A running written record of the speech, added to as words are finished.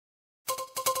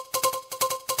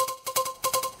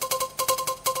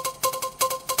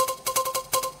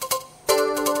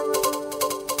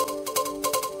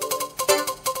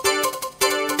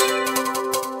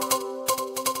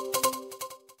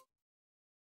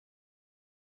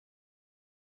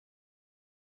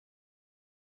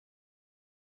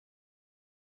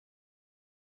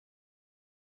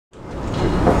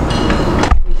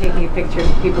take pictures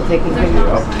of people taking pictures.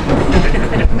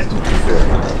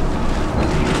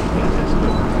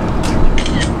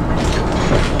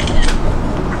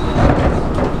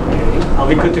 Are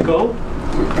we good to go?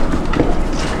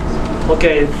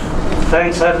 Okay,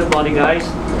 thanks everybody guys.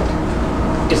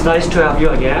 It's nice to have you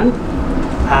again.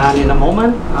 And in a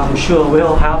moment, I'm sure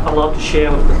we'll have a lot to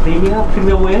share with the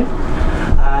Premier Wynne,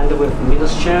 and with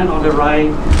Ms. Chen on the right,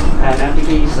 and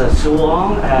MPPs Su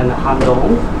Wong and Han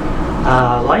Dong.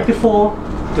 Like before,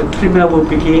 the Premier will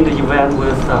begin the event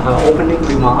with her opening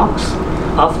remarks,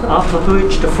 after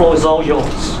which the floor is all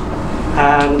yours.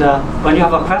 And when you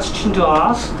have a question to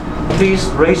ask, please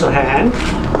raise your hand,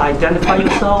 identify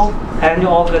yourself and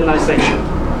your organization.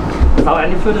 Without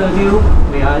any further ado,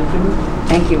 may I begin?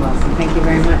 Thank you, Wilson. Thank you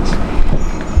very much.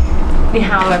 Ni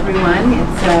hao, everyone.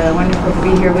 It's wonderful to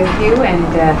be here with you, and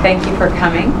thank you for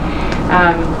coming.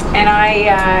 And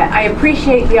I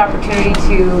appreciate the opportunity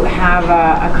to have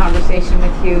a conversation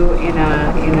with you in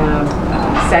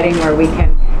a setting where we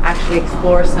can actually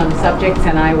explore some subjects.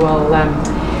 And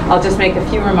I'll just make a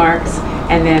few remarks,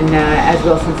 and then, as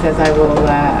Wilson says,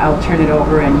 I'll turn it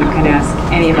over, and you can ask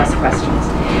any of us questions.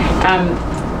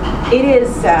 It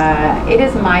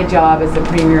is my job as the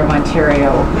Premier of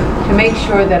Ontario to make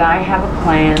sure that I have a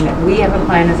plan, that we have a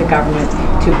plan as a government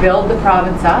to build the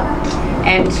province up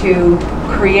and to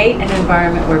create an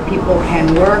environment where people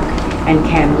can work and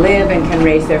can live and can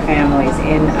raise their families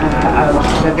in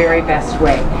the very best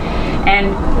way.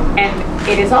 And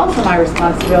it is also my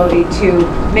responsibility to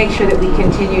make sure that we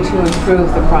continue to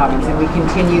improve the province and we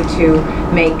continue to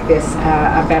make this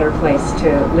a better place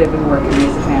to live and work and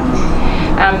raise a family.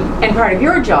 And part of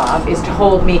your job is to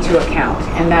hold me to account,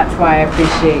 and that's why I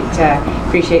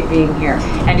appreciate being here,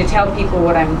 and to tell people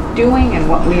what I'm doing and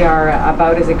what we are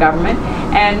about as a government,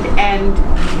 and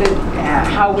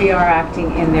how we are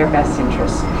acting in their best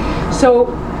interests. So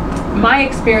my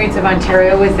experience of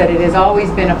Ontario is that it has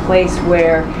always been a place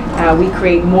where we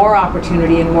create more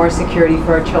opportunity and more security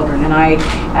for our children.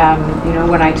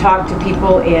 And when I talk to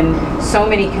people in so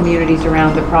many communities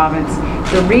around the province,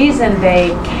 the reason they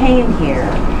came here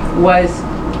was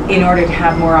in order to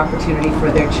have more opportunity for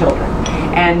their children.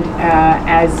 And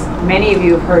as many of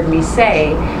you have heard me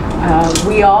say,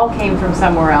 we all came from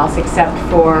somewhere else except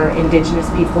for Indigenous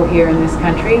people here in this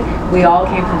country. We all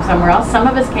came from somewhere else. Some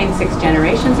of us came 6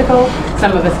 generations ago,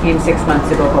 some of us came 6 months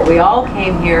ago, but we all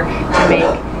came here to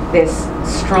make this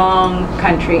strong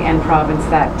country and province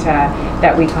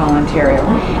that we call Ontario.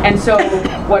 And so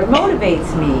what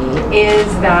motivates me is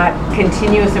that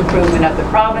continuous improvement of the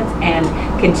province and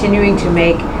continuing to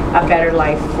make a better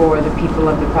life for the people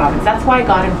of the province. That's why I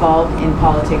got involved in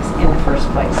politics in the first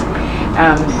place.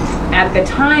 At the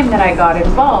time that I got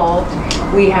involved,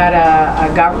 we had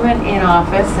a government in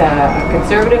office, a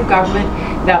conservative government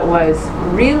that was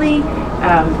really,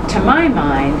 to my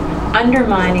mind,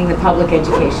 undermining the public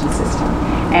education system.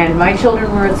 And my children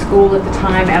were at school at the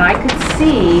time, and I could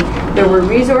see there were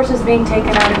resources being taken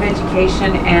out of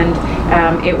education,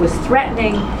 and it was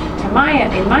threatening, in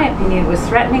my opinion, it was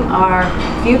threatening our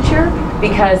future,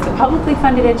 because the publicly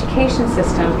funded education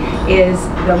system is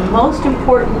the most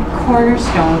important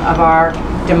cornerstone of our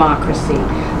democracy.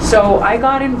 So I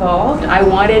got involved. I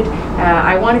wanted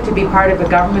to be part of a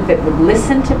government that would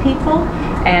listen to people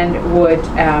and would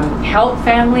help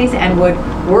families and would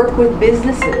work with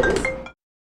businesses